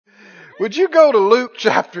Would you go to Luke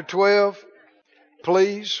chapter 12,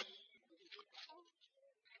 please?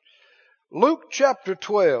 Luke chapter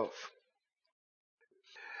 12.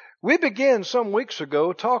 We began some weeks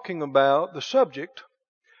ago talking about the subject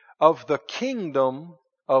of the kingdom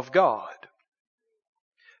of God.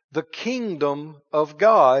 The kingdom of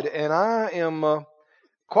God. And I am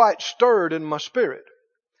quite stirred in my spirit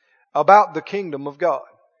about the kingdom of God.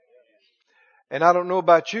 And I don't know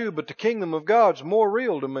about you, but the kingdom of God's more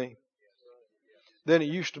real to me than it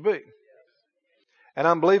used to be. And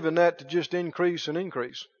I'm believing that to just increase and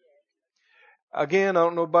increase. Again, I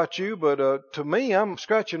don't know about you, but to me, I'm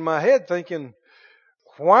scratching my head thinking,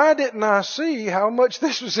 why didn't I see how much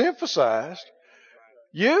this was emphasized?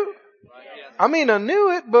 You? I mean, I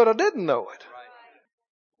knew it, but I didn't know it.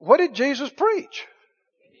 What did Jesus preach?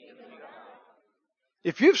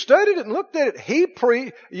 If you've studied it and looked at it, He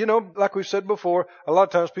preached, like we said before, a lot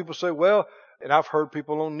of times people say, well, and I've heard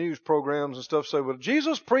people on news programs and stuff say, well,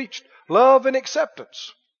 Jesus preached love and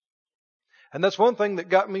acceptance. And that's one thing that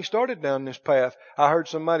got me started down this path. I heard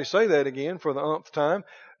somebody say that again for the umpth time.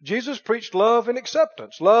 Jesus preached love and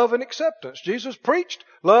acceptance. Love and acceptance. Jesus preached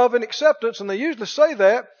love and acceptance, and they usually say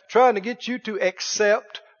that trying to get you to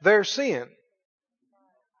accept their sin.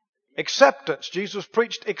 Acceptance. Jesus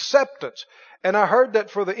preached acceptance. And I heard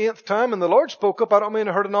that for the nth time, and the Lord spoke up. I don't mean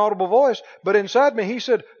I heard an audible voice, but inside me He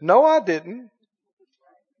said, no, I didn't.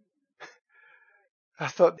 I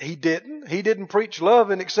thought, He didn't. He didn't preach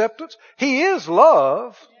love and acceptance. He is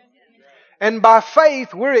love. And by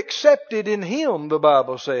faith, we're accepted in Him, the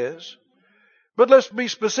Bible says. But let's be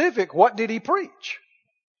specific. What did He preach?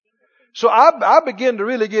 So I began to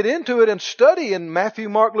really get into it and study in Matthew,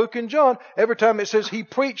 Mark, Luke, and John. Every time it says He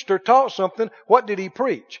preached or taught something, what did He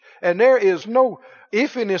preach? And there is no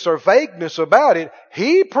iffiness or vagueness about it.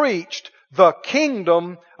 He preached the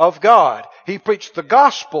kingdom of God. He preached the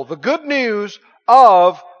gospel, the good news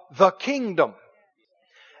of the kingdom.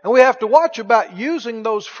 And we have to watch about using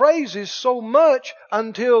those phrases so much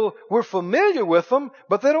until we're familiar with them,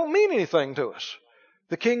 but they don't mean anything to us.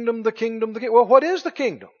 The kingdom, the kingdom, the kingdom. Well, what is the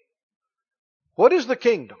kingdom? What is the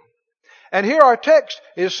kingdom? And here our text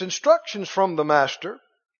is instructions from the Master.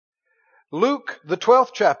 Luke, the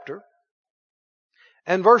 12th chapter,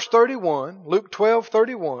 and verse 31. Luke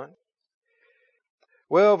 12:31.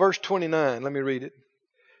 Well, verse 29. Let me read it.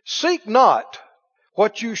 Seek not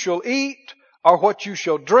what you shall eat, or what you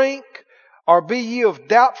shall drink, or be ye of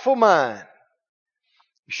doubtful mind.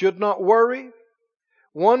 You should not worry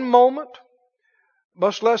one moment,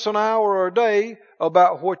 much less an hour or a day,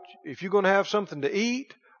 about if you're going to have something to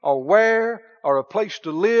eat, or wear, or a place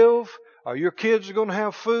to live, or your kids are going to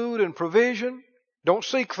have food and provision. Don't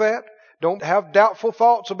seek that. Don't have doubtful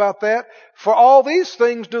thoughts about that. For all these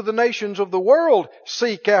things do the nations of the world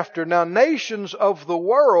seek after. Now, nations of the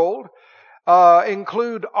world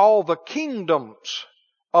include all the kingdoms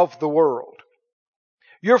of the world.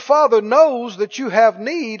 Your Father knows that you have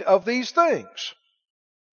need of these things.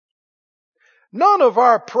 None of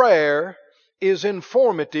our prayer is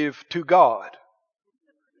informative to God.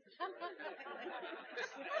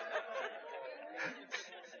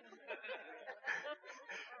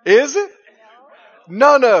 Is it?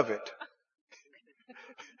 None of it.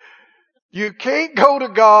 You can't go to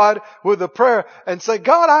God with a prayer and say,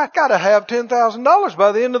 God, I got to have $10,000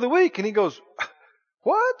 by the end of the week. And He goes,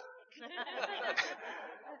 what?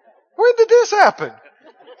 When did this happen?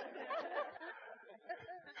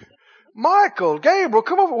 Michael, Gabriel,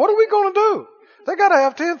 come over. What are we going to do? They got to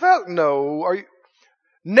have 10,000. No, are you?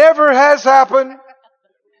 Never has happened.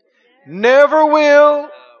 Never will.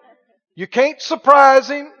 You can't surprise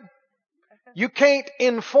Him. You can't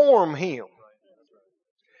inform Him.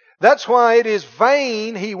 That's why it is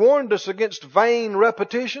vain. He warned us against vain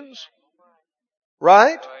repetitions.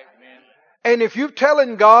 Right? And if you're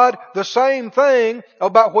telling God the same thing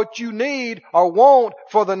about what you need or want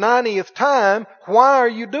for the 90th time, why are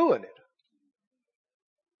you doing it?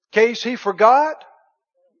 Case He forgot?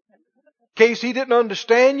 Case He didn't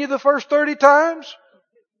understand you the first 30 times?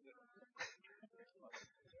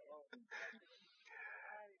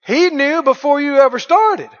 He knew before you ever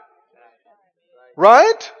started.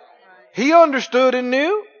 Right? He understood and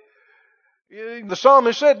knew. The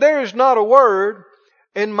psalmist said, there is not a word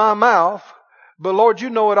in my mouth, but Lord, you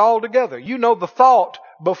know it all together. You know the thought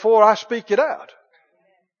before I speak it out.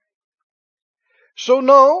 So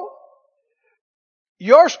no,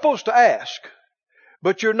 you're supposed to ask,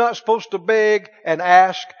 but you're not supposed to beg and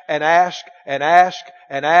ask and ask and ask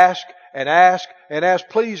and ask and ask and ask.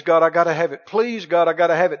 Please God, I got to have it. Please God, I got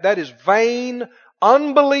to have it. That is vain,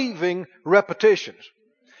 unbelieving repetitions.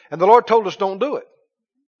 And the Lord told us don't do it.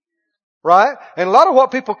 Right? And a lot of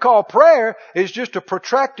what people call prayer is just a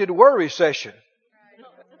protracted worry session.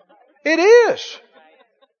 It is.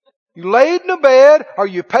 You laid in the bed or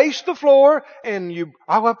you paced the floor and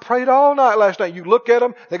I prayed all night last night. You look at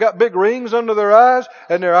them, they got big rings under their eyes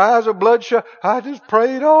and their eyes are bloodshot. I just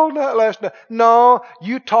prayed all night last night. No,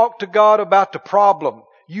 you talked to God about the problem.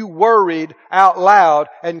 You worried out loud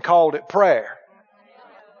and called it prayer.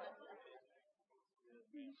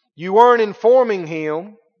 You weren't informing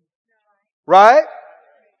Him, right?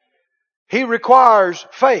 He requires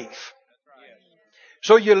faith.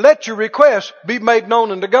 So you let your request be made known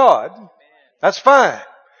unto God. That's fine.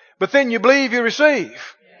 But then you believe you receive.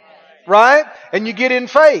 Right? And you get in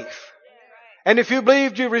faith. And if you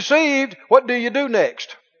believed you received, what do you do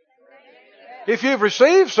next? If you've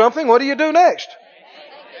received something, what do you do next?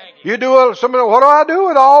 You do something. What do I do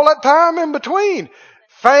with all that time in between?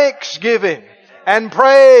 Thanksgiving and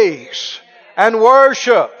praise and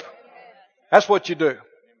worship. That's what you do.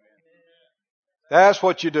 That's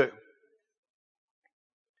what you do.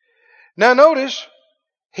 Now notice,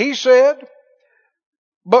 he said,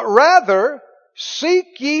 but rather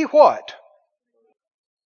seek ye what?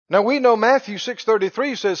 Now we know Matthew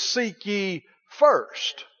 6:33 says, seek ye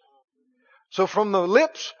first. So from the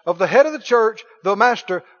lips of the head of the church, the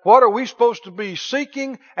master, what are we supposed to be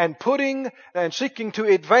seeking and putting and seeking to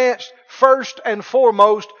advance first and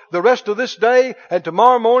foremost the rest of this day and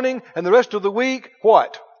tomorrow morning and the rest of the week?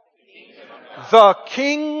 What? The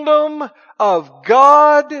kingdom of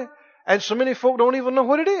God. And so many folk don't even know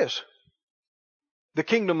what it is. The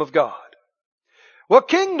kingdom of God. Well,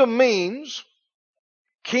 kingdom means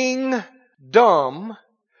kingdom.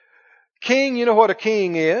 King, you know what a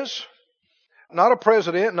king is. Not a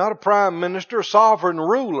president, not a prime minister, a sovereign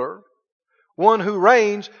ruler. One who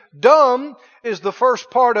reigns. Dom is the first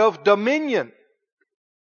part of dominion.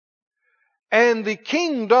 And the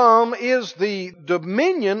kingdom is the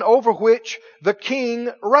dominion over which the king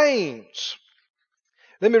reigns.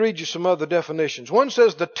 Let me read you some other definitions. One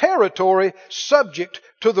says the territory subject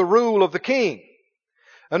to the rule of the king.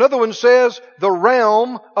 Another one says the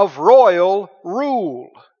realm of royal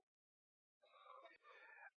rule.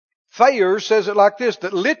 Thayer says it like this,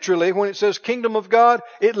 that literally when it says kingdom of God,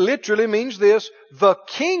 it literally means this, the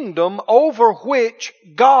kingdom over which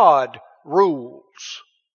God rules.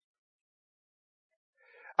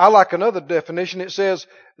 I like another definition. It says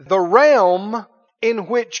the realm in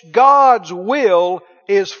which God's will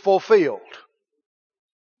is fulfilled.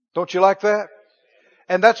 Don't you like that?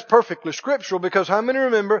 And that's perfectly scriptural, because how many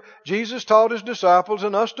remember Jesus taught His disciples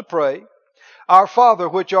and us to pray, Our Father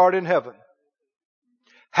which art in heaven,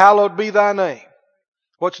 hallowed be thy name.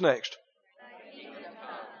 What's next?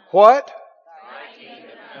 What?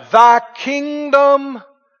 Thy kingdom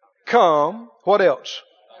come. What else?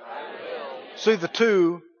 See, the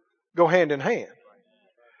two go hand in hand.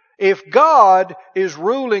 If God is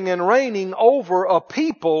ruling and reigning over a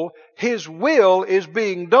people, His will is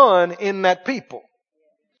being done in that people.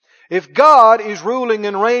 If God is ruling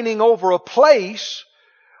and reigning over a place,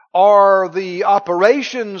 or the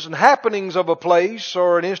operations and happenings of a place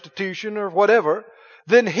or an institution or whatever,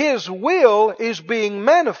 then His will is being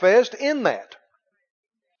manifest in that.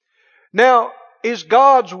 Now, is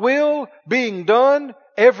God's will being done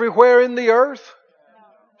everywhere in the earth?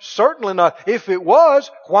 Certainly not. If it was,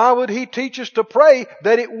 why would He teach us to pray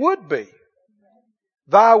that it would be?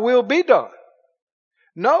 Thy will be done.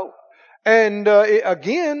 No. And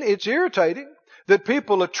again, it's irritating that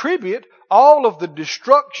people attribute all of the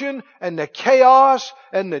destruction and the chaos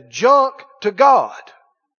and the junk to God.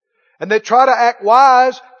 And they try to act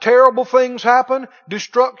wise. Terrible things happen.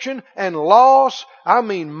 Destruction and loss. I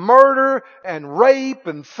mean murder and rape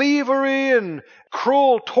and thievery and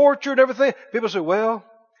cruel torture and everything. People say, well,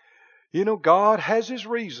 you know, God has His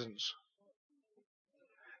reasons.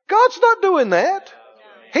 God's not doing that.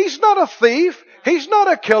 He's not a thief. He's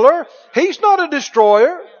not a killer. He's not a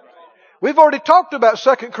destroyer. We've already talked about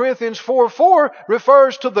 2 Corinthians 4:4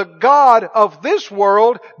 refers to the God of this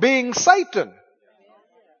world being Satan.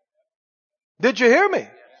 Did you hear me?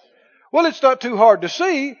 Well, it's not too hard to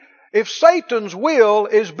see. If Satan's will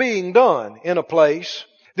is being done in a place,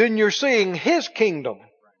 then you're seeing his kingdom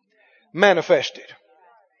manifested.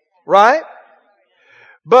 Right?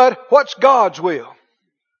 But what's God's will?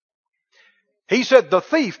 He said, the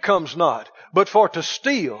thief comes not, but for to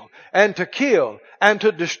steal and to kill and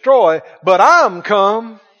to destroy. But I'm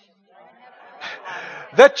come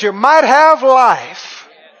that you might have life.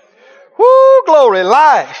 Woo, glory,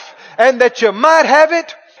 life. And that you might have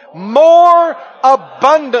it more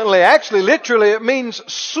abundantly. Actually, literally, it means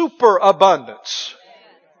superabundance.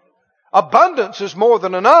 Abundance is more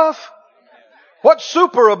than enough. What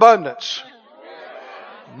superabundance?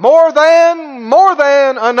 More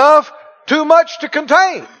than enough, too much to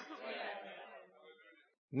contain.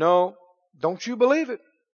 No, don't you believe it?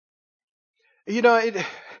 You know,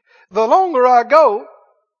 the longer I go,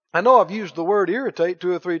 I know I've used the word irritate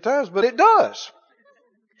 2 or 3 times, but it does.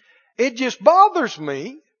 It just bothers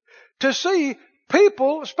me to see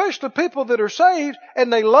people, especially people that are saved,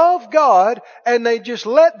 and they love God, and they just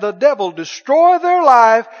let the devil destroy their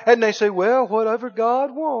life, and they say, well, whatever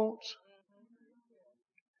God wants.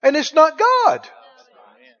 And it's not God.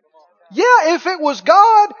 Yeah, if it was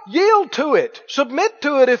God, yield to it. Submit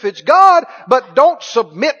to it if it's God, but don't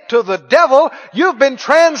submit to the devil. You've been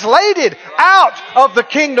translated out of the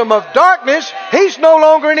kingdom of darkness. He's no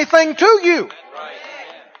longer anything to you.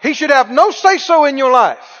 He should have no say-so in your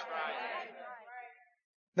life.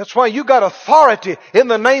 That's why you got authority in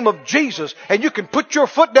the name of Jesus. And you can put your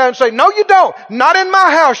foot down and say, no you don't. Not in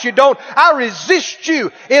my house you don't. I resist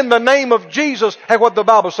you in the name of Jesus. And what the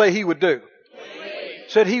Bible say He would do?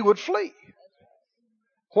 Said He would flee.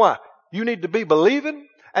 Why? You need to be believing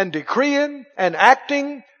and decreeing and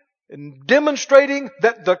acting and demonstrating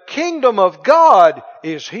that the kingdom of God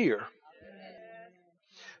is here.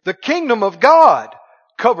 The kingdom of God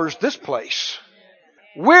covers this place.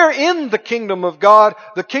 We're in the kingdom of God.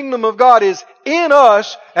 The kingdom of God is in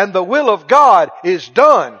us, and the will of God is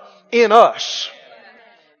done in us.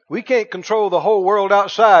 We can't control the whole world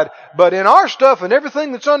outside, but in our stuff and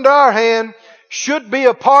everything that's under our hand should be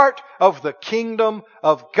a part of the kingdom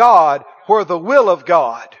of God, where the will of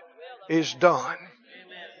God is done.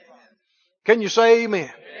 Can you say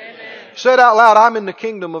amen? Say it out loud, I'm in the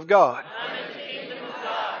kingdom of God.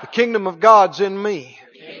 The kingdom of God's in me.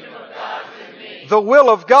 The will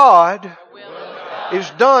of God is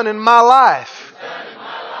done in my life.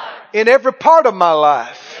 In every part of my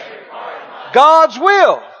life. God's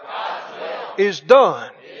will is done.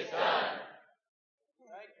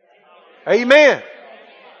 Amen.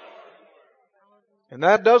 And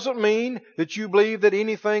that doesn't mean that you believe that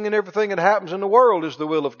anything and everything that happens in the world is the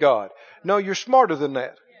will of God. No, you're smarter than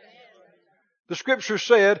that. The Scripture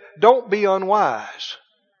said, don't be unwise.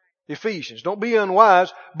 Ephesians, don't be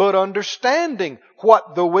unwise, but understanding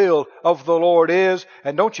what the will of the Lord is.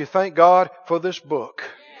 And don't you thank God for this book,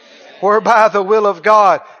 whereby the will of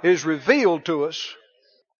God is revealed to us.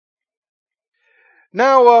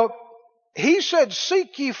 Now, He said,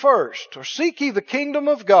 seek ye first, or seek ye the kingdom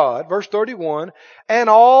of God, verse 31, and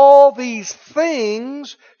all these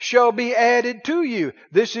things shall be added to you.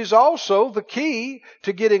 This is also the key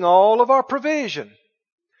to getting all of our provision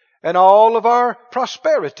and all of our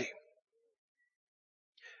prosperity.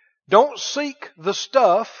 Don't seek the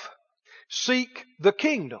stuff, seek the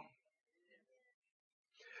kingdom.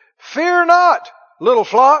 Fear not, little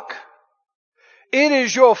flock. It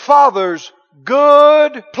is your Father's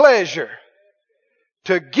good pleasure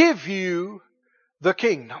to give you the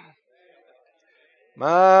kingdom.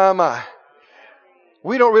 My.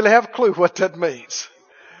 We don't really have a clue what that means.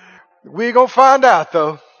 We're going to find out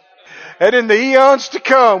though. And in the eons to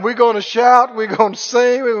come, we're going to shout, we're going to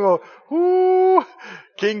sing, we're going to go, ooh,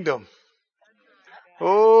 kingdom.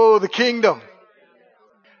 Oh, the kingdom.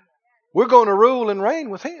 We're going to rule and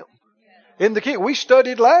reign with Him. In the kingdom. We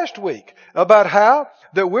studied last week about how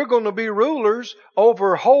that we're going to be rulers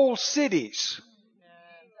over whole cities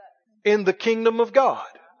in the kingdom of God.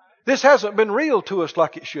 This hasn't been real to us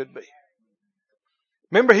like it should be.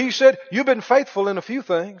 Remember He said, you've been faithful in a few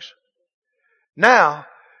things. Now,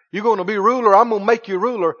 you're going to be ruler. I'm going to make you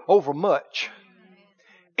ruler over much.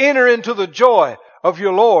 Enter into the joy of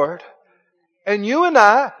your Lord. And you and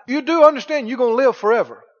I, you do understand you're going to live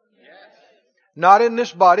forever. Not in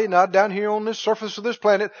this body, not down here on this surface of this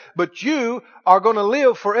planet, but you are going to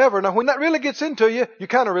live forever. Now when that really gets into you, you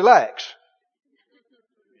kind of relax.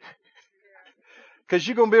 Because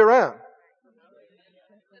you're going to be around.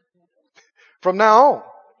 From now on.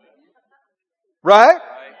 Right?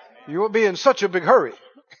 You won't be in such a big hurry.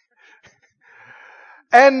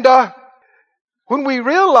 And when we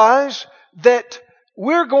realize that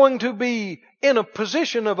we're going to be in a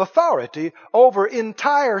position of authority over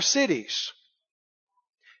entire cities.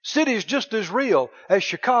 Cities just as real as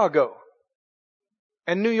Chicago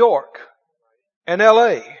and New York and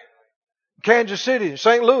LA, Kansas City,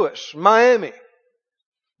 St. Louis, Miami.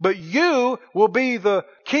 But you will be the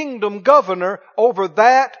kingdom governor over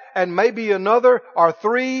that and maybe another or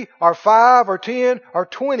 3 or 5 or 10 or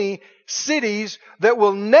 20 cities that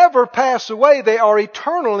will never pass away. They are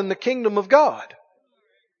eternal in the kingdom of God.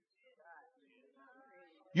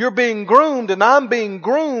 You're being groomed and I'm being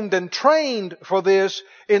groomed and trained for this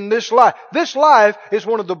in this life. This life is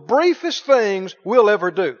one of the briefest things we'll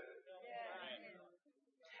ever do.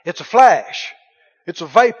 It's a flash. It's a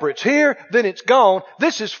vapor. It's here, then it's gone.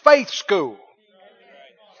 This is faith school.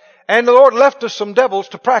 And the Lord left us some devils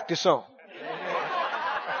to practice on.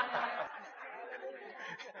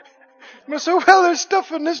 I said, well, there's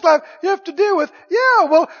stuff in this life you have to deal with. Yeah,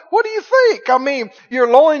 well, what do you think? I mean, your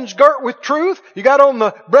loins girt with truth. You got on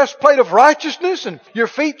the breastplate of righteousness and your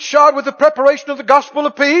feet shod with the preparation of the gospel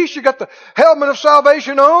of peace. You got the helmet of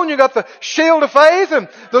salvation on. You got the shield of faith and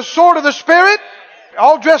the sword of the Spirit.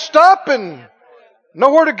 All dressed up and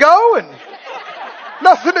nowhere to go and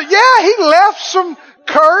nothing. Yeah, He left some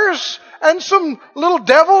curs and some little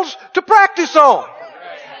devils to practice on.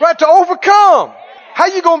 Right, to overcome. How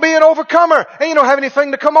you going to be an overcomer and you don't have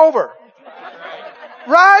anything to come over?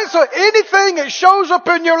 Right? So anything that shows up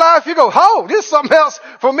in your life, you go, oh, this is something else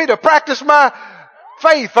for me to practice my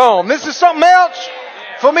faith on. This is something else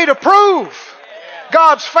for me to prove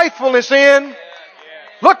God's faithfulness in.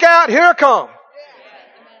 Look out, here I come.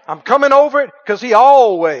 I'm coming over it because He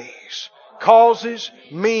always causes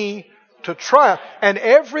me to triumph. And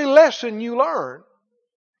every lesson you learn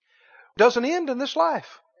doesn't end in this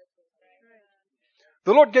life.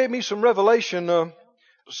 The Lord gave me some revelation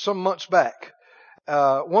some months back.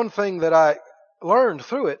 One thing that I learned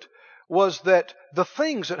through it was that the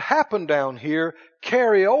things that happen down here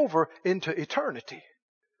carry over into eternity.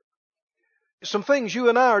 Some things you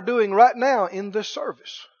and I are doing right now in this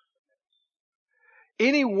service.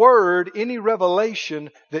 Any word, any revelation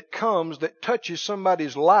that comes that touches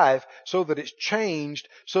somebody's life so that it's changed,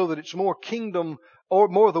 so that it's more kingdom or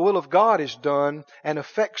more the will of God is done and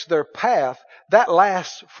affects their path, that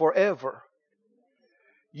lasts forever.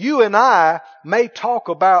 You and I may talk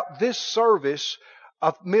about this service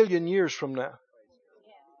 1,000,000 years from now.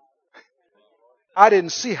 I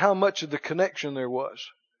didn't see how much of the connection there was.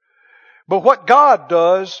 But what God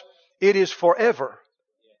does, it is forever,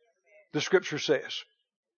 the Scripture says.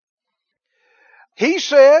 He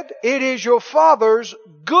said, it is your Father's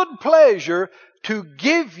good pleasure to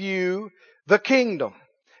give you the kingdom.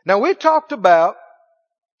 Now we talked about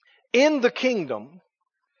in the kingdom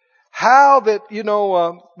how that,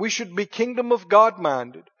 we should be kingdom of God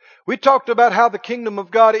minded. We talked about how the kingdom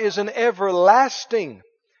of God is an everlasting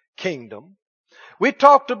kingdom. We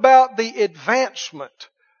talked about the advancement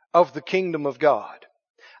of the kingdom of God.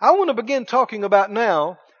 I want to begin talking about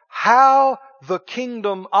now how the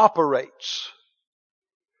kingdom operates.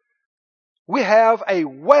 We have a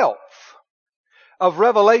wealth of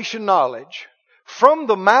revelation knowledge from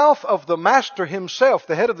the mouth of the Master Himself,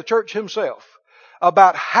 the head of the church Himself,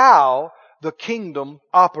 about how the kingdom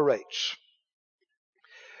operates.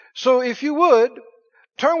 So if you would,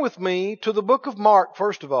 turn with me to the book of Mark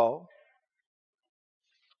first of all.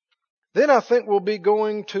 Then I think we'll be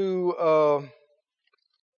going to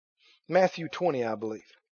Matthew 20, I believe.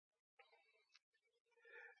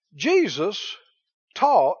 Jesus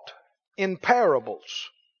taught in parables.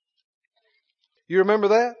 You remember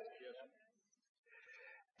that?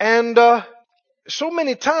 And so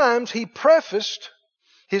many times He prefaced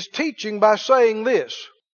His teaching by saying this: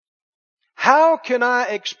 how can I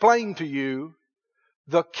explain to you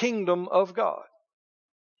the kingdom of God?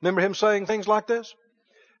 Remember Him saying things like this?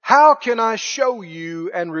 How can I show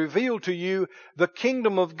you and reveal to you the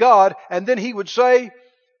kingdom of God? And then He would say,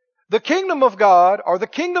 the kingdom of God or the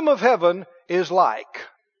kingdom of heaven is like.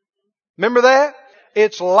 Remember that?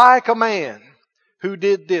 It's like a man who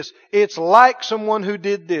did this. It's like someone who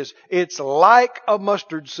did this. It's like a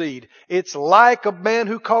mustard seed. It's like a man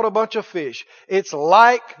who caught a bunch of fish. It's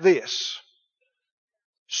like this.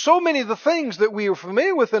 So many of the things that we are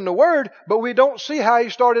familiar with in the Word, but we don't see how He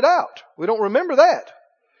started out. We don't remember that.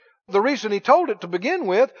 The reason He told it to begin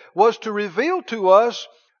with was to reveal to us,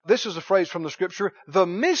 this is a phrase from the Scripture, the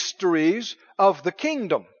mysteries of the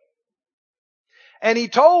kingdom. And He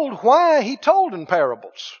told why He told in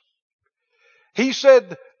parables. He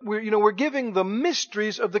said, we're giving the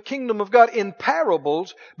mysteries of the kingdom of God in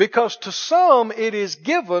parables because to some it is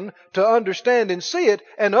given to understand and see it,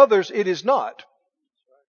 and others it is not.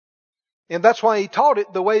 And that's why He taught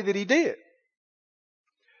it the way that He did.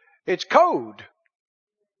 It's code.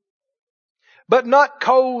 But not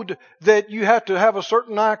code that you have to have a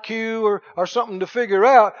certain IQ or something to figure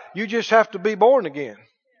out. You just have to be born again.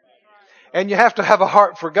 And you have to have a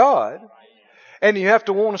heart for God. And you have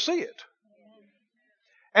to want to see it.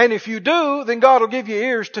 And if you do, then God will give you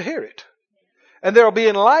ears to hear it. And there will be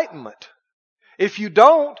enlightenment. If you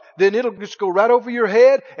don't, then it'll just go right over your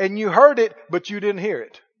head and you heard it, but you didn't hear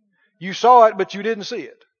it. You saw it, but you didn't see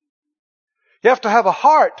it. You have to have a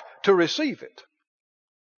heart to receive it.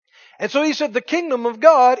 And so He said the kingdom of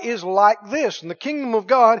God is like this, and the kingdom of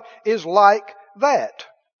God is like that.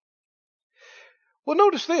 Well,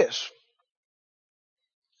 notice this.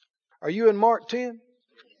 Are you in Mark 10?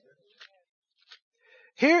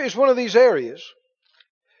 Here is one of these areas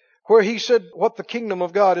where he said what the kingdom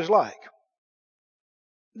of God is like.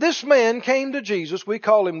 This man came to Jesus. We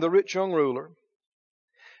call him the rich young ruler.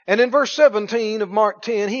 And in verse 17 of Mark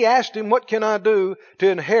 10, he asked him, what can I do to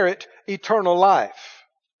inherit eternal life?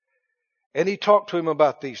 And he talked to him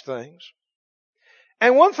about these things.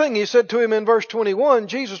 And one thing he said to him in verse 21,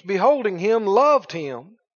 Jesus, beholding him, loved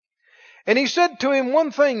him. And he said to him,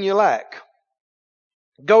 one thing you lack.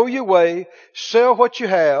 Go your way, sell what you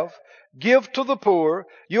have, give to the poor,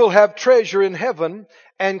 you'll have treasure in heaven,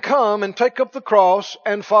 and come and take up the cross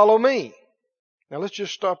and follow me. Now let's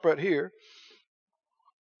just stop right here.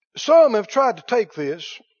 Some have tried to take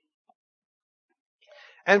this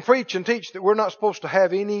and preach and teach that we're not supposed to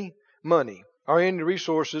have any money or any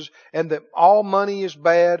resources, and that all money is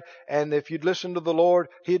bad, and if you'd listen to the Lord,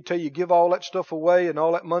 He'd tell you give all that stuff away and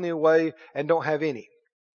all that money away and don't have any.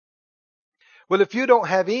 Well, if you don't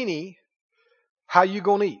have any, how you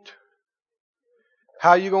going to eat?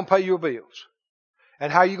 How are you going to pay your bills?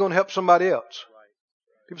 And how are you going to help somebody else?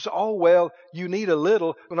 People say, oh, well, you need a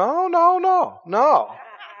little. No.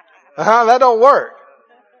 That don't work.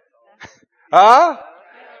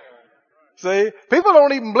 See, people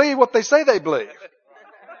don't even believe what they say they believe.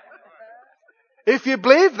 If you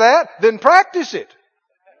believe that, then practice it.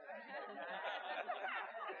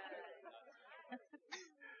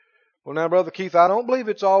 Well, now, Brother Keith, I don't believe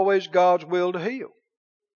it's always God's will to heal.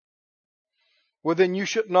 Well, then you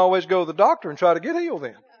shouldn't always go to the doctor and try to get healed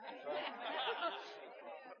then.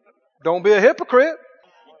 Don't be a hypocrite.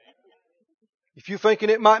 If you're thinking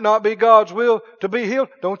it might not be God's will to be healed,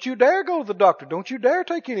 don't you dare go to the doctor. Don't you dare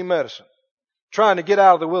take any medicine trying to get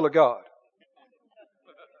out of the will of God.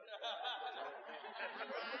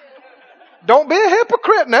 Don't be a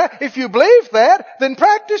hypocrite now. If you believe that, then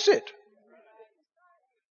practice it.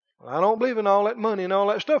 Well, I don't believe in all that money and all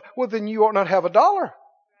that stuff. Well, then you ought not have $1.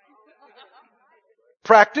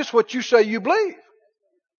 Practice what you say you believe.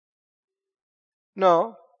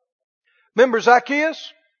 No. Remember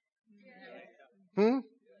Zacchaeus?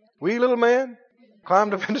 Wee little man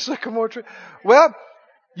climbed up in the sycamore tree. Well,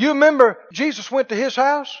 you remember Jesus went to his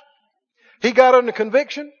house. He got under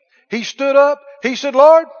conviction. He stood up. He said,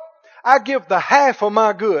 Lord, I give the half of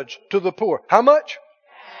my goods to the poor. How much?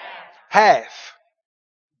 Half.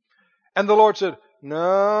 And the Lord said,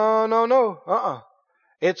 no.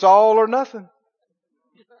 It's all or nothing.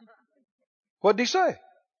 What did he say?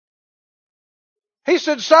 He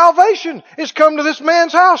said, salvation is come to this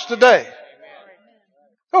man's house today.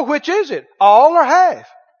 Oh, which is it? All or half?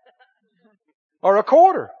 Or a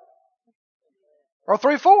quarter? Or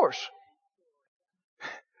 3/4?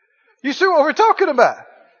 You see what we're talking about?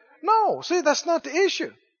 No, see, that's not the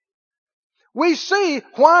issue. We see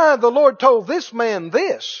why the Lord told this man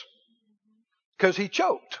this. Because he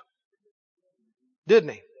choked.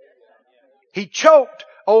 Didn't he? He choked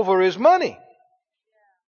over his money.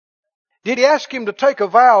 Did he ask him to take a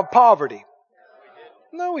vow of poverty?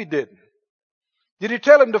 No, he didn't. Did he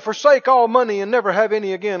tell him to forsake all money and never have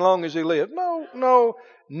any again long as he lived? No.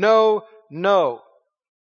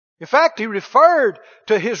 In fact, he referred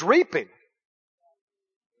to his reaping.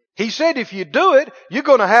 He said, if you do it, you're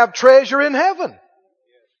going to have treasure in heaven.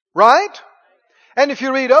 Right? And if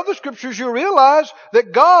you read other scriptures, you realize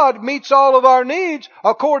that God meets all of our needs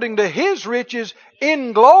according to His riches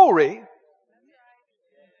in glory.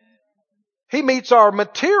 He meets our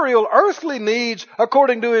material, earthly needs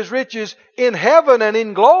according to His riches in heaven and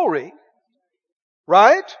in glory.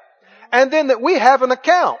 Right? And then that we have an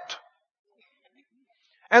account.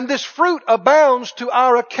 And this fruit abounds to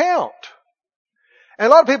our account. And a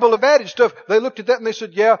lot of people have added stuff. They looked at that and they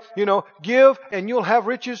said, give and you'll have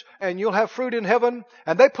riches and you'll have fruit in heaven.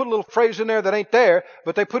 And they put a little phrase in there that ain't there,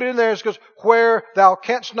 but they put it in there because where thou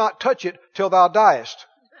canst not touch it till thou diest.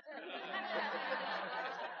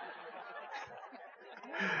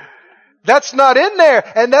 That's not in there,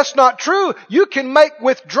 and that's not true. You can make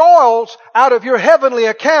withdrawals out of your heavenly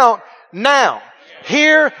account now.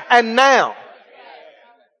 Here and now.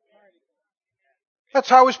 That's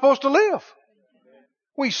how we're supposed to live.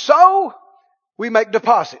 We sow, we make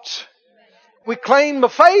deposits. We claim the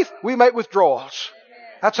faith, we make withdrawals.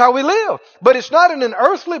 That's how we live. But it's not in an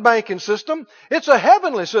earthly banking system, it's a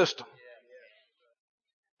heavenly system.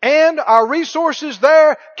 And our resources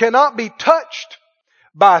there cannot be touched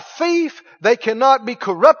by thief. They cannot be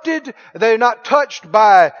corrupted. They're not touched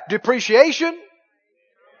by depreciation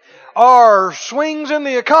or swings in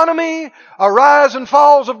the economy or rise and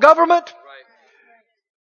falls of government.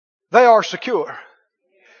 They are secure.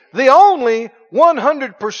 The only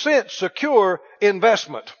 100% secure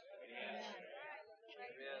investment.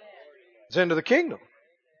 It's into the kingdom.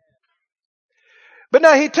 But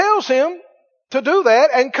now he tells him to do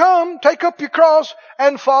that and come, take up your cross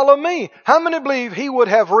and follow me. How many believe he would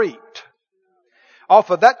have reaped? Off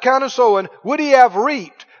of that kind of sowing, would he have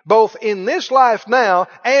reaped both in this life now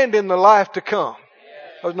and in the life to come?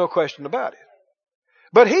 There's no question about it.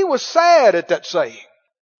 But he was sad at that saying.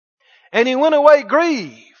 And he went away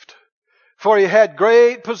grieved, for he had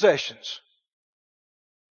great possessions.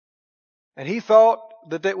 And he thought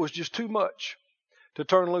that that was just too much to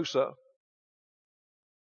turn loose of.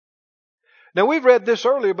 Now we've read this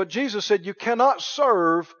earlier, but Jesus said you cannot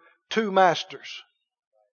serve two masters.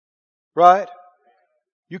 Right?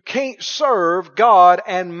 You can't serve God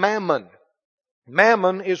and mammon.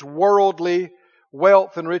 Mammon is worldly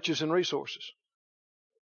wealth and riches and resources.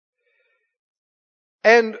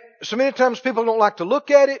 And so many times people don't like to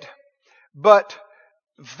look at it, but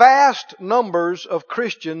vast numbers of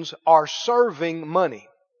Christians are serving money.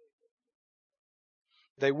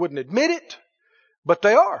 They wouldn't admit it, but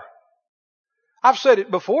they are. I've said it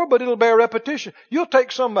before, but it'll bear repetition. You'll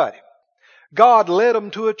take somebody. God led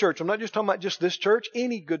them to a church. I'm not just talking about just this church,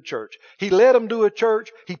 any good church. He led them to a church.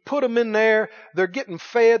 He put them in there. They're getting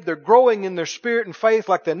fed. They're growing in their spirit and faith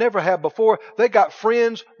like they never have before. They got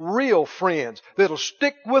friends, real friends, that'll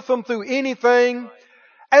stick with them through anything.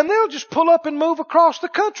 And they'll just pull up and move across the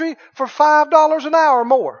country for $5 an hour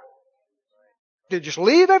more. They just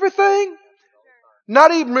leave everything.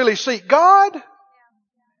 Not even really seek God.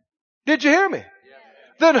 Did you hear me?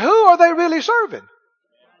 Then who are they really serving?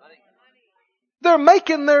 They're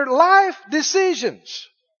making their life decisions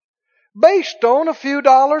based on a few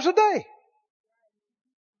dollars a day.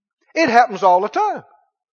 It happens all the time.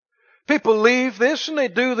 People leave this and they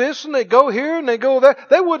do this and they go here and they go there.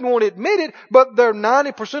 They wouldn't want to admit it, but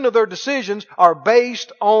 90% of their decisions are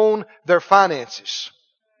based on their finances.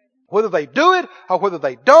 Whether they do it or whether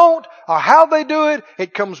they don't or how they do it,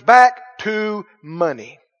 it comes back to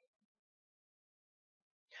money.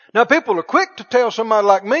 Now people are quick to tell somebody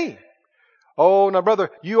like me, oh, now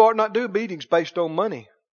brother, you ought not do meetings based on money.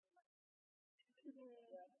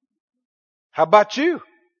 How about you?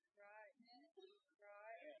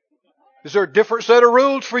 Is there a different set of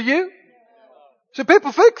rules for you? See,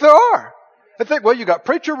 people think there are. They think, well, you got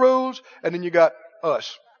preacher rules and then you got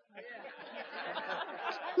us.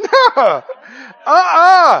 No.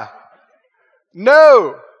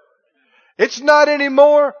 No. It's not any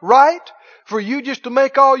more right for you just to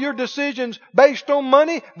make all your decisions based on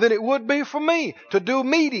money than it would be for me to do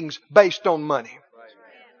meetings based on money.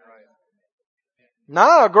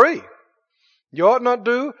 Now, I agree. You ought not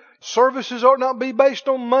do, services ought not be based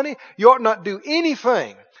on money. You ought not do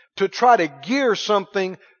anything to try to gear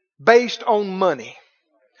something based on money.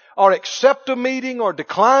 Or accept a meeting, or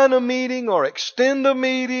decline a meeting, or extend a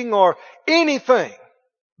meeting, or anything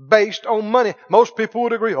based on money. Most people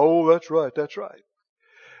would agree, oh, that's right, that's right.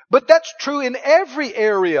 But that's true in every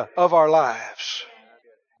area of our lives.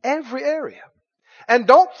 Every area. And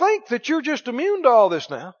don't think that you're just immune to all this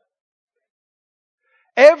now.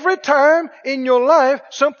 Every time in your life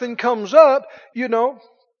something comes up,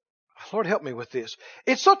 Lord help me with this.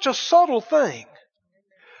 It's such a subtle thing.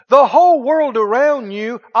 The whole world around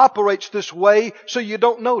you operates this way so you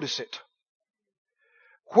don't notice it.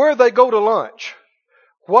 Where they go to lunch,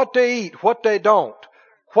 what they eat, what they don't,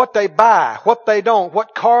 what they buy, what they don't,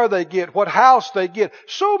 what car they get, what house they get.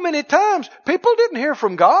 So many times people didn't hear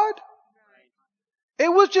from God. It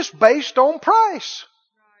was just based on price.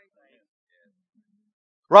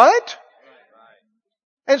 Right?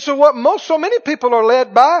 And so so many people are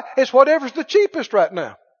led by is whatever's the cheapest right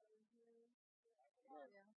now.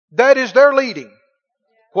 That is their leading.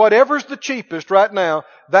 Whatever's the cheapest right now,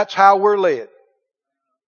 that's how we're led.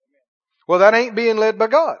 Well, that ain't being led by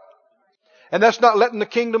God. And that's not letting the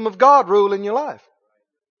kingdom of God rule in your life.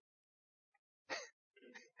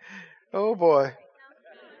 Oh boy.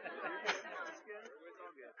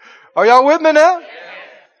 Are y'all with me now?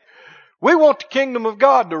 We want the kingdom of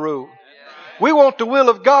God to rule. We want the will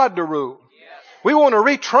of God to rule. We want to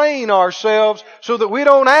retrain ourselves so that we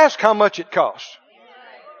don't ask how much it costs.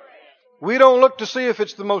 We don't look to see if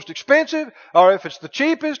it's the most expensive or if it's the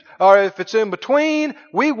cheapest or if it's in between.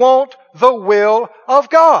 We want the will of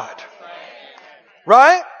God.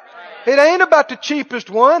 Right? It ain't about the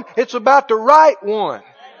cheapest one. It's about the right one.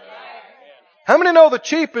 How many know the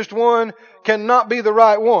cheapest one cannot be the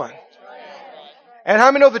right one? And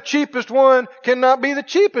how many know the cheapest one cannot be the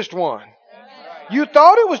cheapest one? You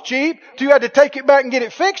thought it was cheap till you had to take it back and get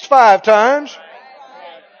it fixed 5 times.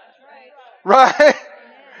 Right?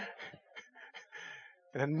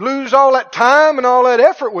 and lose all that time and all that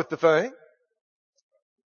effort with the thing.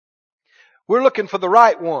 We're looking for the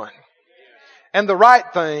right one and the right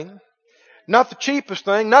thing, not the cheapest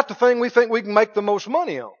thing, not the thing we think we can make the most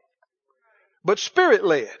money on, but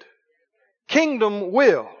Spirit-led, kingdom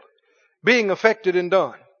will being affected and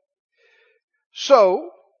done. So,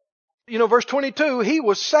 verse 22, he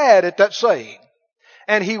was sad at that saying,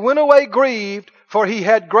 and he went away grieved, for he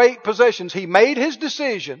had great possessions. He made his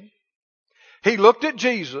decision. He looked at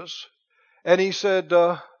Jesus and he said,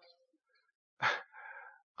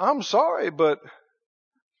 I'm sorry, but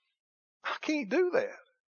I can't do that.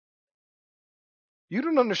 You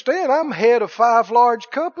don't understand. I'm head of 5 large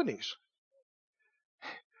companies.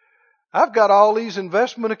 I've got all these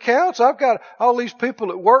investment accounts. I've got all these people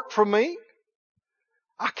that work for me.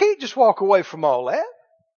 I can't just walk away from all that.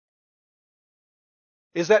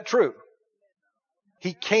 Is that true?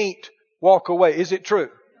 He can't walk away. Is it true?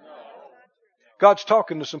 God's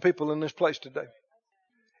talking to some people in this place today.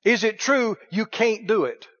 Is it true you can't do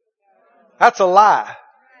it? That's a lie.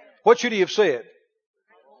 What should he have said?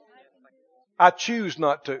 I choose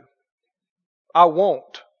not to. I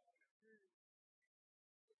won't.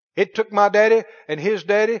 It took my daddy and his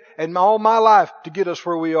daddy and all my life to get us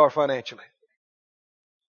where we are financially.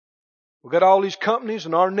 We've got all these companies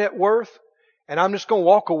and our net worth, and I'm just going to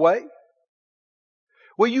walk away?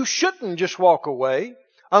 Well, you shouldn't just walk away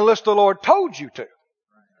unless the Lord told you to.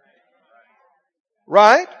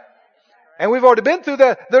 Right? And we've already been through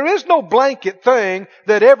that. There is no blanket thing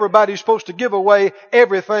that everybody's supposed to give away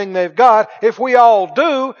everything they've got. If we all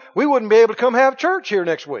do, we wouldn't be able to come have church here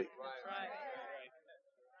next week.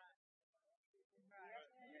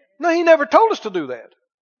 No, He never told us to do that.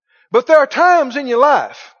 But there are times in your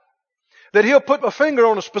life that He'll put a finger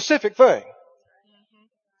on a specific thing.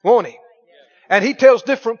 Won't He? And He tells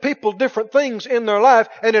different people different things in their life,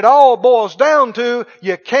 and it all boils down to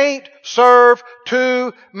you can't serve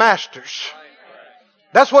 2 masters.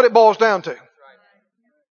 That's what it boils down to.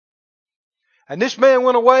 And this man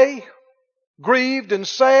went away, grieved and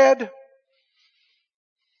sad.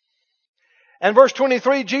 And verse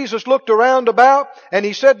 23, Jesus looked around about, and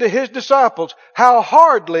He said to His disciples, how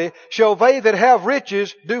hardly shall they that have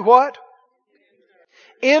riches do what?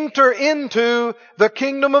 Enter into the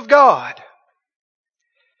kingdom of God.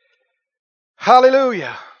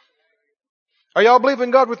 Hallelujah. Are y'all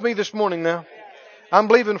believing God with me this morning now? I'm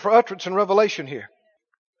believing for utterance and revelation here.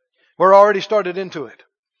 We're already started into it.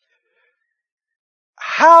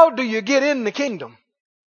 How do you get in the kingdom?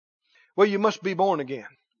 Well, you must be born again.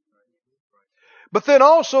 But then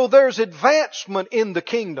also there's advancement in the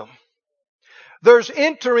kingdom. There's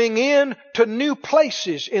entering into new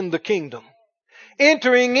places in the kingdom.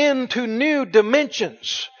 Entering into new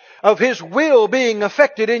dimensions of His will being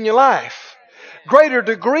affected in your life. Greater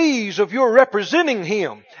degrees of your representing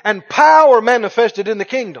Him and power manifested in the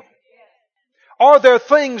kingdom. Are there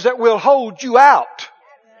things that will hold you out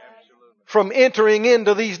from entering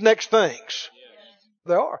into these next things?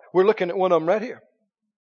 There are. We're looking at one of them right here.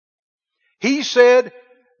 He said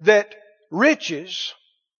that riches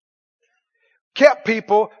kept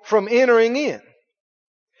people from entering in.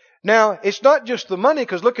 Now, it's not just the money,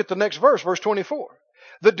 because look at the next verse, verse 24.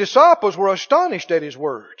 The disciples were astonished at His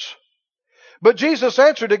words. But Jesus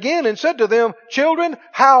answered again and said to them, children,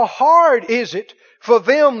 how hard is it for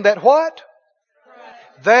them that what?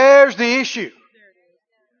 There's the issue.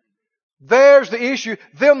 There's the issue.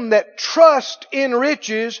 Them that trust in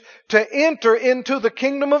riches to enter into the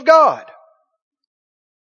kingdom of God.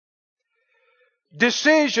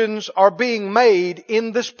 Decisions are being made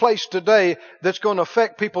in this place today that's going to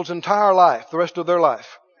affect people's entire life, the rest of their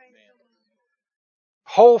life.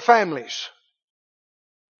 Whole families.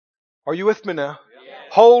 Are you with me now? Yes.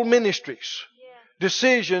 Whole ministries. Yes.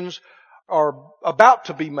 Decisions are about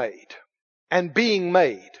to be made and being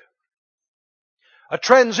made. A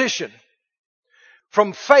transition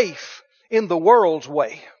from faith in the world's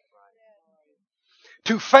way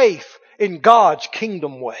to faith in God's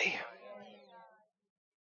kingdom way.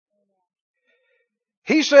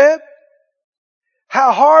 He said,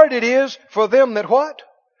 how hard it is for them that what?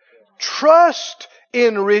 Trust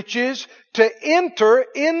in riches to enter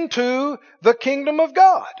into the kingdom of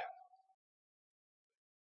God.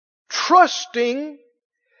 Trusting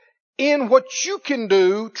in what you can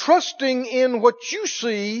do, trusting in what you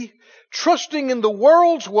see, trusting in the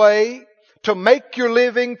world's way to make your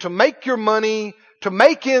living, to make your money, to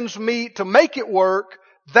make ends meet, to make it work,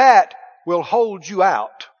 that will hold you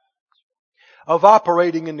out of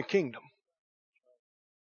operating in the kingdom.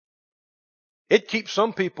 It keeps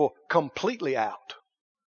some people completely out.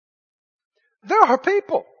 There are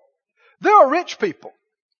people, there are rich people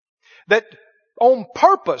that on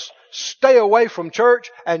purpose stay away from church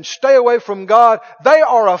and stay away from God. They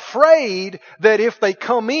are afraid that if they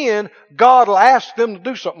come in, God will ask them to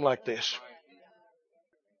do something like this.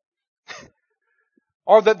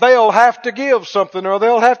 Or that they'll have to give something, or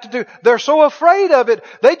they'll have to do. They're so afraid of it,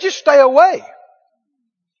 they just stay away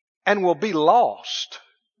and will be lost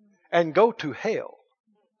and go to hell.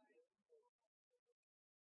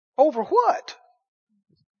 Over what?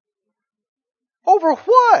 Over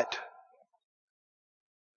what?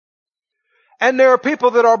 And there are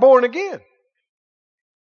people that are born again.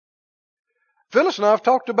 Phyllis and I have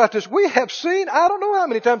talked about this. We have seen, I don't know how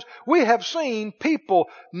many times, we have seen people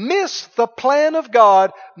miss the plan of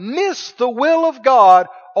God, miss the will of God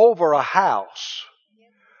over a house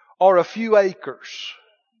or a few acres.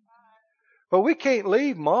 But we can't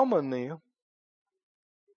leave Mama and them.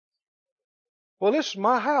 Well, this is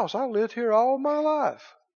my house. I lived here all my life.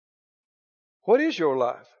 What is your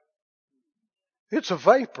life? It's a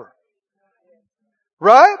vapor.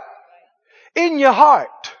 Right? In your heart.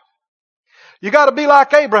 You got to be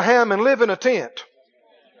like Abraham and live in a tent.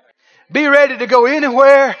 Be ready to go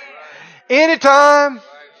anywhere, anytime,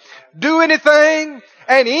 do anything,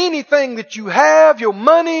 and anything that you have, your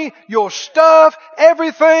money, your stuff,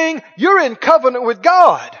 everything, you're in covenant with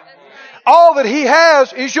God. All that He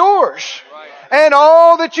has is yours. And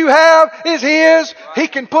all that you have is His. He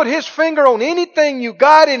can put His finger on anything you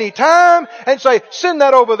got anytime and say, send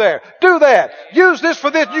that over there. Do that. Use this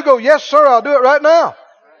for this. You go, yes sir, I'll do it right now.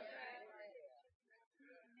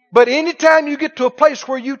 But anytime you get to a place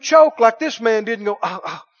where you choke like this man did and go,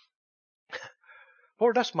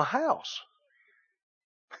 Lord, that's my house.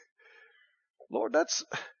 Lord, that's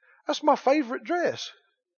my favorite dress.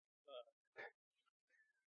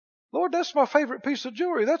 Lord, that's my favorite piece of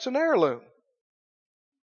jewelry. That's an heirloom.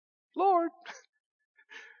 Lord,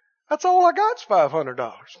 that's all I got's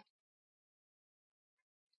 $500.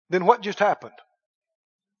 Then what just happened?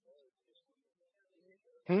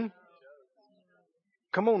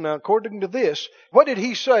 Come on now, according to this, what did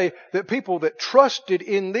He say that people that trusted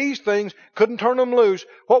in these things couldn't turn them loose?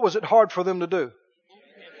 What was it hard for them to do?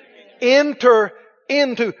 Enter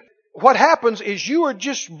into. What happens is you are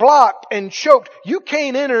just blocked and choked. You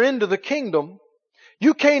can't enter into the kingdom.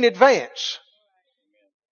 You can't advance.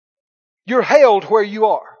 You're held where you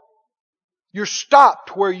are. You're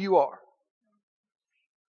stopped where you are.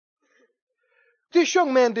 This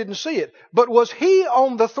young man didn't see it, but was he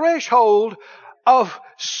on the threshold of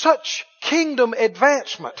such kingdom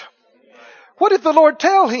advancement? What did the Lord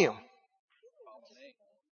tell him?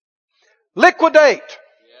 Liquidate.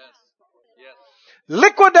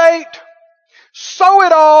 Liquidate. Sow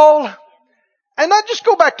it all. And not just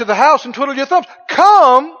go back to the house and twiddle your thumbs.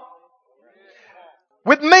 Come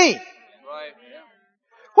with me.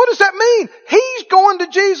 What does that mean? He's going to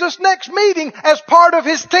Jesus' next meeting as part of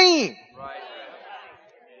His team.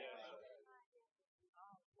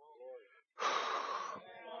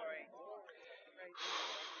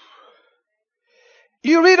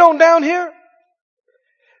 You read on down here.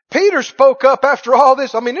 Peter spoke up after all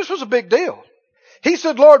this. I mean, this was a big deal. He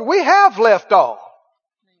said, Lord, we have left all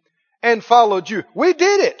and followed you. We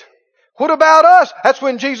did it. What about us? That's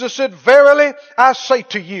when Jesus said, verily, I say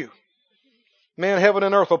to you. Man, heaven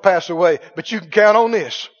and earth will pass away, but you can count on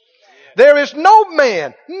this. There is no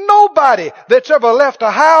man, nobody that's ever left a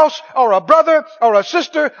house or a brother or a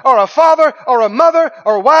sister or a father or a mother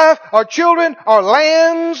or wife or children or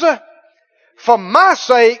lands for my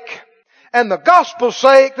sake and the gospel's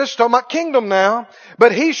sake. This is talking about kingdom now.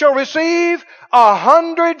 But he shall receive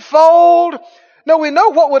 100-fold. Now we know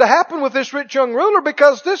what would have happened with this rich young ruler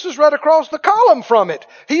because this is right across the column from it.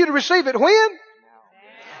 He would receive it when?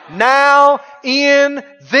 Now in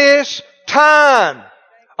this time.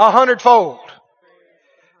 100-fold.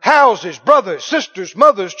 Houses, brothers, sisters,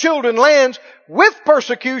 mothers, children, lands, with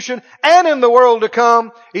persecution, and in the world to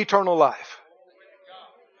come, eternal life.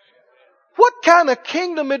 What kind of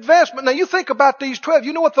kingdom advancement? Now you think about these 12.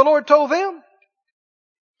 You know what the Lord told them?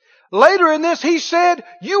 Later in this, He said,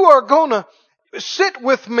 you are going to sit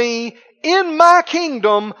with me in my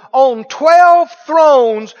kingdom on 12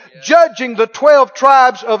 thrones, judging the 12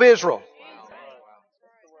 tribes of Israel.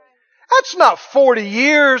 That's not 40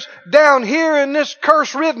 years down here in this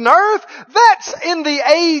curse-ridden earth. That's in the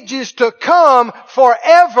ages to come,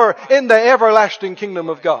 forever in the everlasting kingdom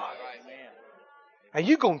of God. And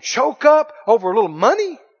you going to choke up over a little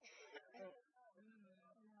money?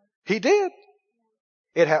 He did.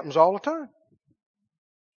 It happens all the time.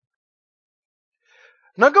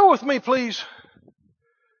 Now go with me, please,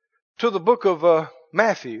 to the book of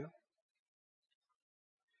Matthew.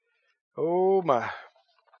 Oh my.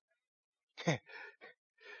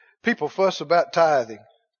 People fuss about tithing.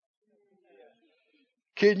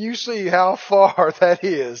 Can you see how far that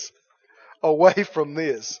is away from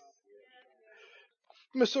this?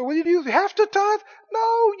 So, well, you have to tithe?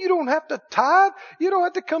 No, you don't have to tithe. You don't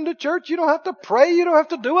have to come to church. You don't have to pray. You don't have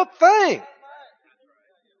to do a thing.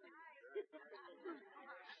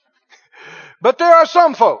 But there are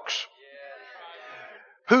some folks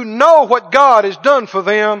who know what God has done for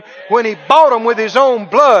them when He bought them with His own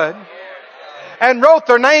blood and wrote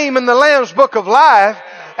their name in the Lamb's Book of Life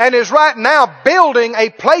and is right now building a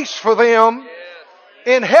place for them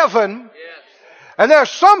in heaven. And there are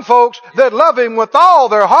some folks that love Him with all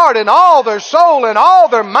their heart and all their soul and all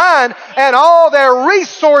their mind and all their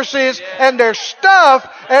resources and their stuff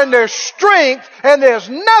and their strength, and there's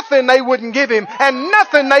nothing they wouldn't give Him and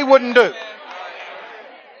nothing they wouldn't do.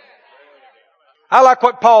 I like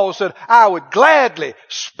what Paul said, I would gladly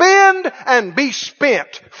spend and be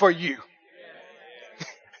spent for you.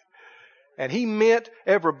 And he meant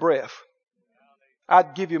every breath.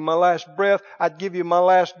 I'd give you my last breath. I'd give you my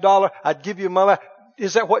last dollar. I'd give you my last...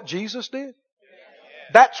 Is that what Jesus did?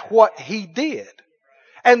 That's what He did.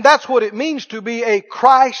 And that's what it means to be a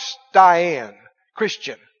Christian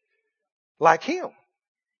Christian. Like Him.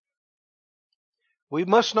 We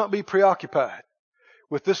must not be preoccupied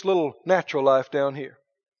with this little natural life down here.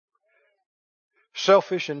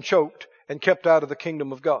 Selfish and choked and kept out of the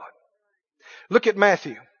kingdom of God. Look at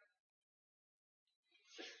Matthew.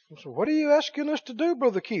 So what are you asking us to do,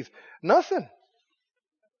 Brother Keith? Nothing.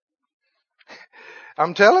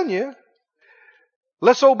 I'm telling you.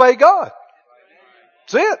 Let's obey God.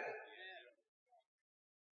 That's it.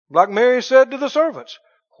 Like Mary said to the servants,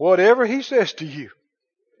 whatever He says to you,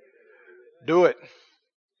 do it.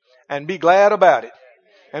 And be glad about it.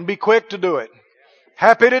 And be quick to do it.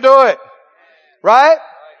 Happy to do it. Right?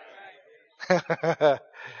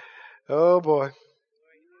 Oh boy.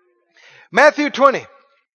 Matthew 20.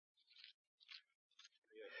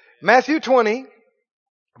 Matthew 20,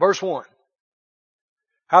 verse 1.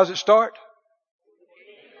 How does it start?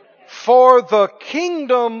 For the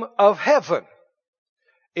kingdom of heaven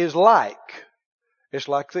is like, it's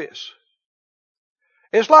like this.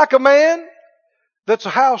 It's like a man that's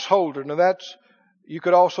a householder. Now that's, you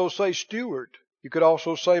could also say steward. You could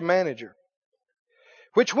also say manager.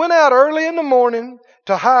 Which went out early in the morning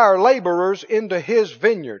to hire laborers into his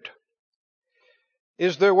vineyard.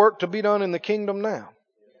 Is there work to be done in the kingdom now?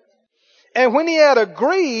 And when he had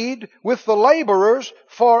agreed with the laborers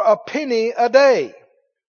for a penny a day.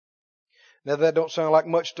 Now that don't sound like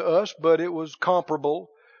much to us, but it was comparable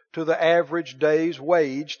to the average day's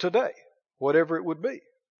wage today. Whatever it would be.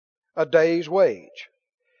 A day's wage.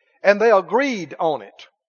 And they agreed on it.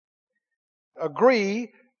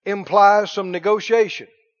 Agree implies some negotiation.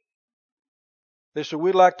 They said,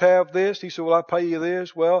 we'd like to have this. He said, well, I'll pay you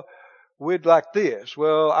this. Well, we'd like this.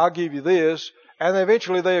 Well, I'll give you this. And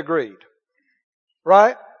eventually they agreed.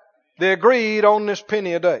 Right? They agreed on this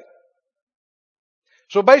penny a day.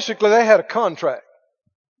 So basically they had a contract.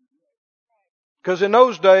 Because in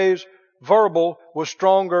those days, verbal was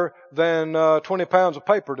stronger than 20 pounds of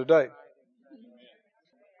paper today.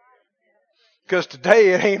 Because today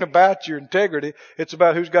it ain't about your integrity. It's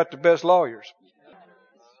about who's got the best lawyers.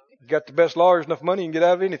 You got the best lawyers, enough money, you can get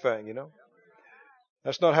out of anything, you know.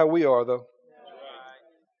 That's not how we are, though.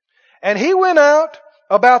 And he went out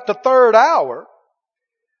about the third hour.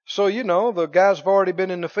 So, you know, the guys have already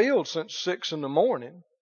been in the field since 6 in the morning.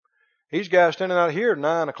 These guys standing out here at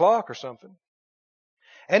 9 o'clock or something.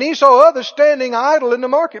 And he saw others standing idle in the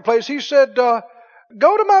marketplace. He said, go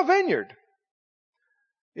to my vineyard.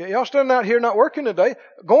 Y'all standing out here not working today.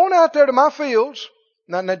 Going out there to my fields.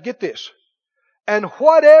 Now get this. And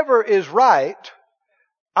whatever is right,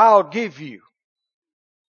 I'll give you.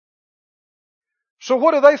 So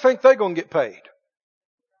what do they think they're going to get paid?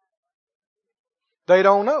 They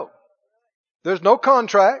don't know. There's no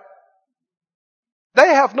contract. They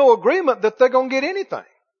have no agreement that they're going to get anything.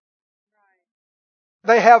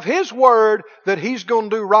 They have His word that He's going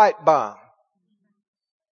to do right by them.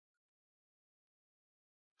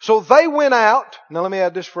 So they went out, now let me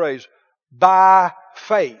add this phrase, by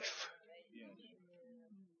faith.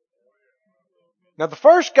 Now the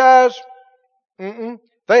first guys,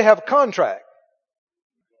 they have a contract.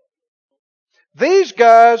 These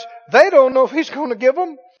guys, they don't know if He's going to give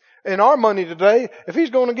them, in our money today, if He's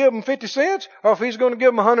going to give them 50 cents or if He's going to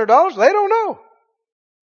give them $100. They don't know.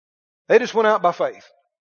 They just went out by faith.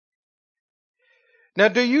 Now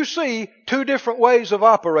do you see two different ways of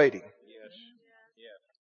operating? Yes.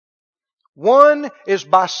 One is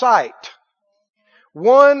by sight.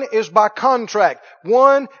 One is by contract.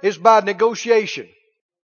 One is by negotiation.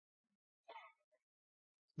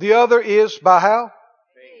 The other is by how?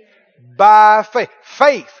 By faith.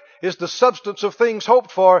 Faith is the substance of things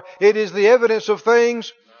hoped for. It is the evidence of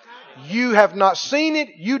things you have not seen it,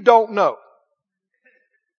 you don't know.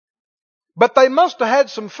 But they must have had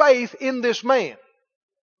some faith in this man.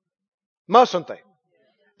 Mustn't they?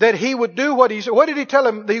 That he would do what he said. What did he tell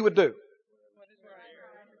him that he would do?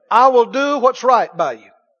 I will do what's right by you.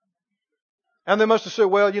 And they must have said,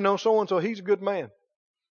 well, so-and-so, he's a good man.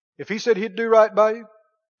 If he said he'd do right by you,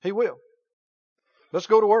 he will. Let's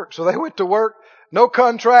go to work. So they went to work. No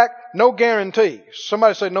contract, no guarantee.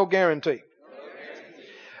 Somebody say no guarantee.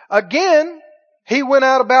 Again, he went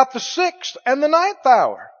out about the 6th and the 9th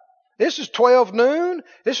hour. This is 12 noon.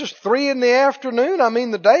 This is 3 in the afternoon.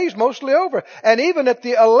 The day's mostly over. And even at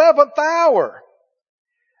the 11th hour.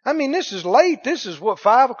 This is late. This is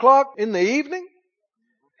 5 o'clock in the evening?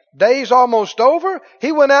 Day's almost over.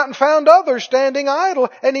 He went out and found others standing idle.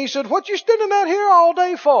 And he said, what you standing out here all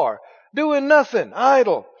day for? Doing nothing,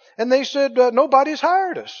 idle. And they said, nobody's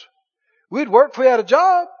hired us. We'd work if we had a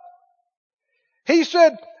job. He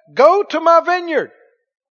said, go to my vineyard.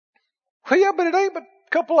 Well, yeah, but it ain't but a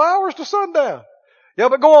couple hours to sundown. Yeah,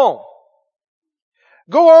 but go on.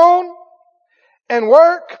 Go on and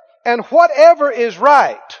work, and whatever is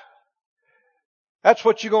right, that's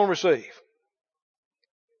what you're going to receive.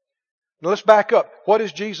 Now let's back up. What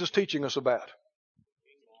is Jesus teaching us about?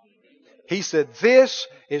 He said, this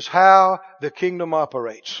is how the kingdom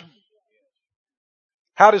operates.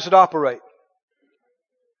 How does it operate?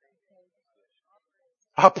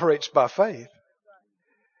 Operates by faith.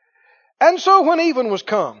 And so when even was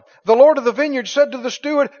come, the Lord of the vineyard said to the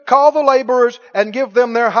steward, call the laborers and give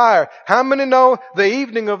them their hire. How many know the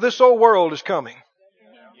evening of this old world is coming?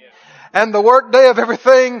 And the work day of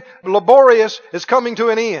everything laborious is coming to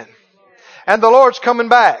an end. And the Lord's coming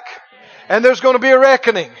back. And there's going to be a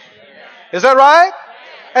reckoning. Is that right?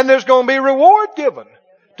 And there's going to be reward given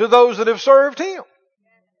to those that have served Him.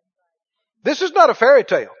 This is not a fairy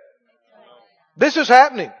tale. This is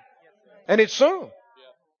happening. And it's soon.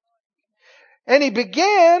 And He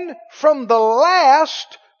began from the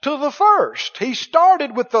last to the first. He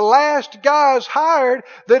started with the last guys hired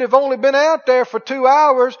that have only been out there for 2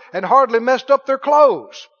 hours and hardly messed up their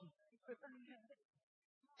clothes.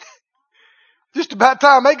 Just about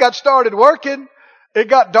time they got started working, it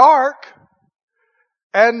got dark.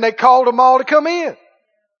 And they called them all to come in.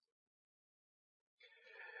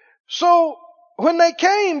 So, when they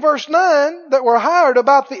came, verse 9, that were hired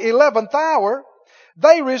about the 11th hour,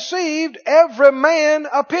 they received every man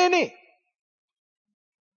a penny.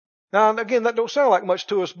 Now, again, that don't sound like much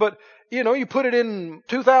to us, but, you put it in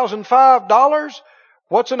 $2,005,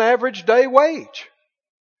 what's an average day wage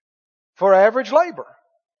for average labor?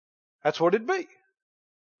 That's what it'd be.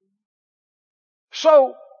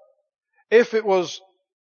 So, if it was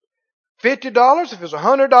 $50, if it was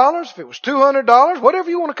 $100, if it was $200, whatever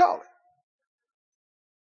you want to call it.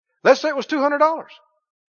 Let's say it was $200.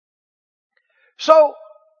 So,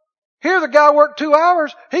 here the guy worked 2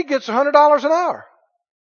 hours, he gets $100 an hour.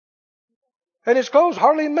 And his clothes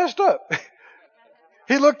hardly messed up.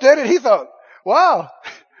 He looked at it, he thought, wow,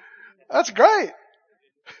 that's great.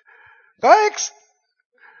 Thanks.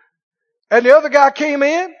 And the other guy came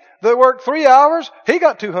in that worked 3 hours, he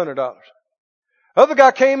got $200. Other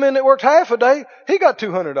guy came in that worked half a day, he got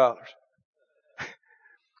 $200.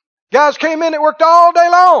 Guys came in that worked all day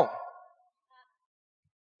long.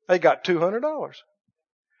 They got $200.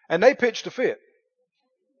 And they pitched a fit.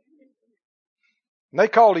 And they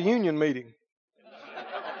called a union meeting.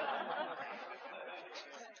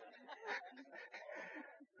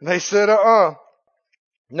 And they said,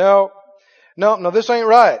 no, this ain't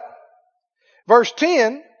right. Verse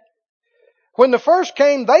 10, when the first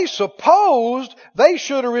came, they supposed they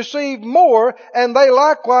should have received more, and they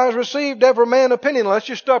likewise received every man a penny. Let's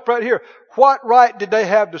just stop right here. What right did they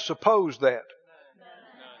have to suppose that?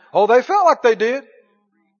 Oh, they felt like they did.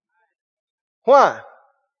 Why?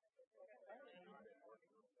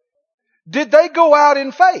 Did they go out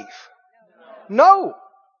in faith? No.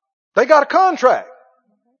 They got a contract.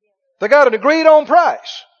 They got an agreed on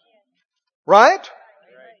price. Right?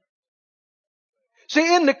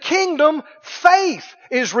 See, in the kingdom, faith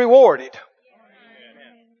is rewarded.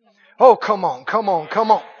 Oh, come on.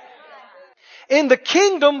 In the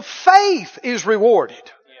kingdom, faith is rewarded.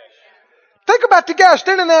 Think about the guy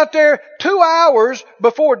standing out there 2 hours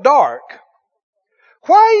before dark.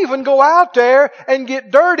 Why even go out there and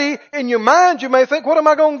get dirty? In your mind, you may think, what am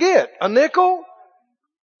I going to get? A nickel?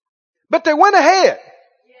 But they went ahead.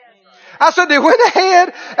 I said they went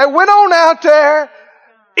ahead and went on out there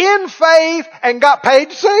in faith and got paid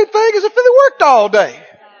the same thing as if they worked all day.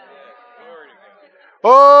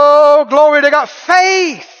 Oh, glory to God.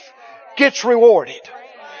 Faith gets rewarded.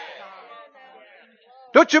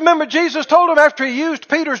 Don't you remember Jesus told them after He used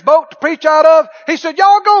Peter's boat to preach out of? He said,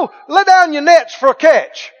 y'all go lay down your nets for a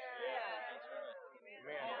catch.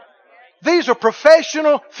 These are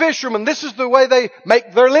professional fishermen. This is the way they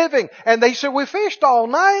make their living. And they said, we fished all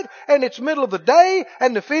night and it's middle of the day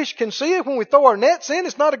and the fish can see it when we throw our nets in.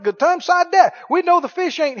 It's not a good time. Side that. We know the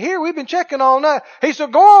fish ain't here. We've been checking all night. He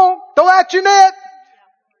said, go on, throw out your net.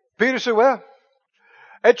 Peter said, well,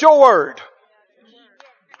 at your word.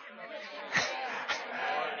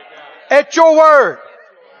 At your word.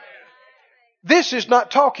 This is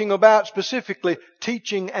not talking about specifically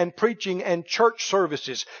teaching and preaching and church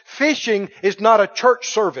services. Fishing is not a church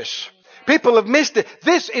service. People have missed it.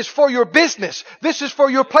 This is for your business. This is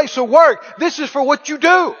for your place of work. This is for what you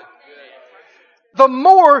do. The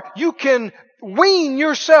more you can wean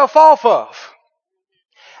yourself off of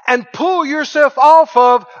and pull yourself off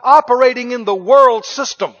of operating in the world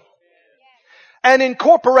system and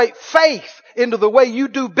incorporate faith into the way you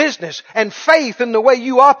do business and faith in the way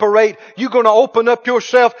you operate, you're going to open up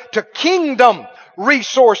yourself to kingdom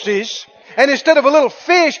resources. And instead of a little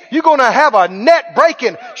fish, you're going to have a net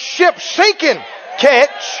breaking, ship sinking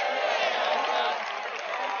catch.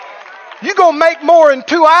 You're going to make more in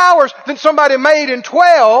 2 hours than somebody made in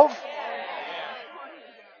 12.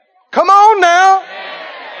 Come on now.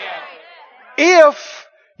 If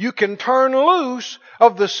you can turn loose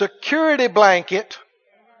of the security blanket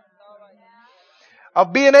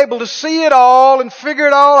of being able to see it all and figure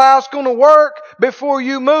it all out, it's going to work before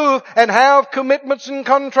you move and have commitments and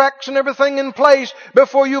contracts and everything in place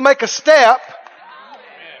before you make a step.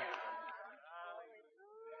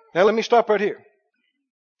 Now let me stop right here.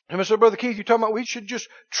 And I said, Brother Keith, you're talking about we should just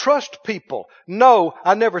trust people. No,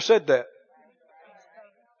 I never said that.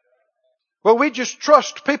 Well, we just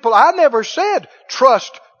trust people. I never said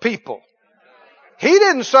trust people. He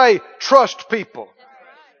didn't say trust people.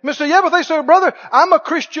 Mr. Yeah, but they say, brother, I'm a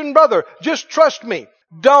Christian brother. Just trust me.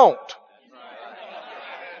 Don't.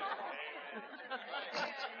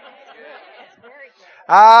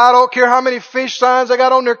 I don't care how many fish signs they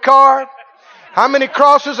got on their car, how many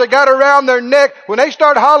crosses they got around their neck. When they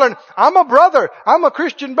start hollering, I'm a brother, I'm a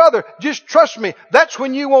Christian brother, just trust me. That's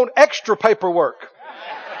when you want extra paperwork.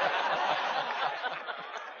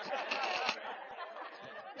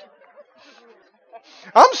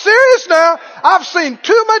 I'm serious now. I've seen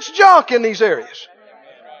too much junk in these areas.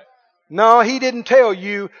 No, He didn't tell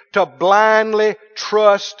you to blindly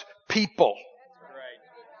trust people.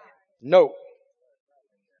 No.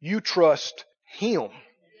 You trust Him.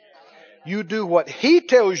 You do what He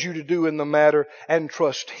tells you to do in the matter and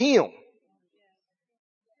trust Him.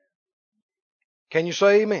 Can you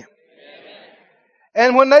say amen?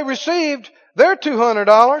 And when they received their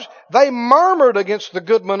 $200, they murmured against the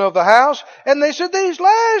goodman of the house, and they said, these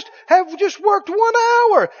last have just worked 1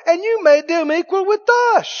 hour, and you made them equal with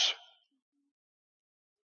us.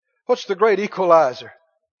 What's the great equalizer?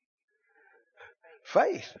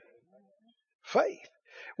 Faith. Faith.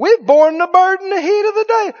 We've borne the burden, the heat of the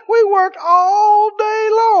day. We worked all day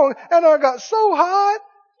long, and I got so hot.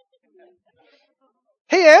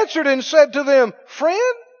 He answered and said to them,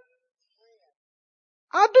 friend,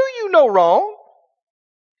 I do you no wrong.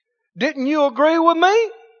 Didn't you agree with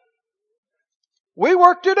me? We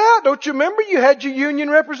worked it out. Don't you remember you had your union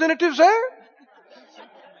representatives there?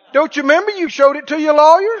 Don't you remember you showed it to your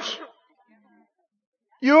lawyers?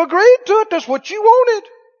 You agreed to it. That's what you wanted.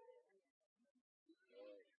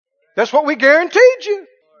 That's what we guaranteed you.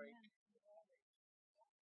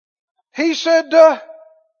 He said,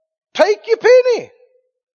 take your penny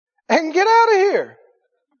and get out of here.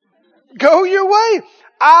 Go your way.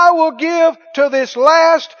 I will give to this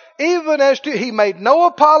last even as to... He made no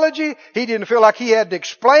apology. He didn't feel like he had to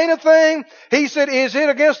explain a thing. He said, is it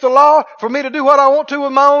against the law for me to do what I want to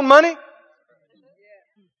with my own money?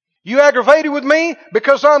 You aggravated with me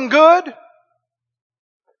because I'm good?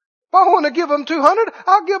 If I want to give them 200,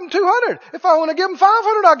 I'll give them 200. If I want to give them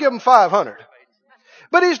 500, I'll give them 500.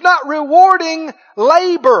 But He's not rewarding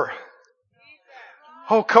labor.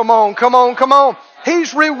 Oh, come on, come on, come on.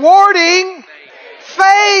 He's rewarding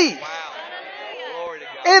faith.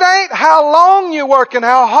 It ain't how long you work and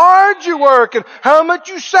how hard you work and how much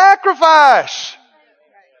you sacrifice.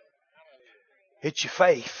 It's your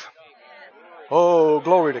faith. Oh,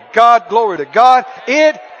 glory to God, glory to God.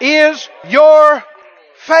 It is your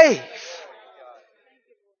faith.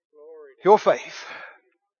 Your faith.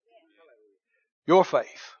 Your faith.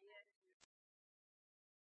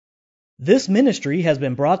 This ministry has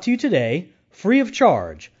been brought to you today free of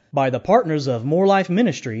charge by the partners of More Life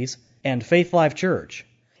Ministries and Faith Life Church.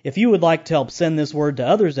 If you would like to help send this word to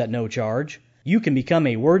others at no charge, you can become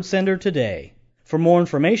a word sender today. For more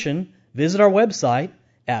information, visit our website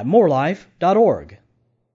at morelife.org.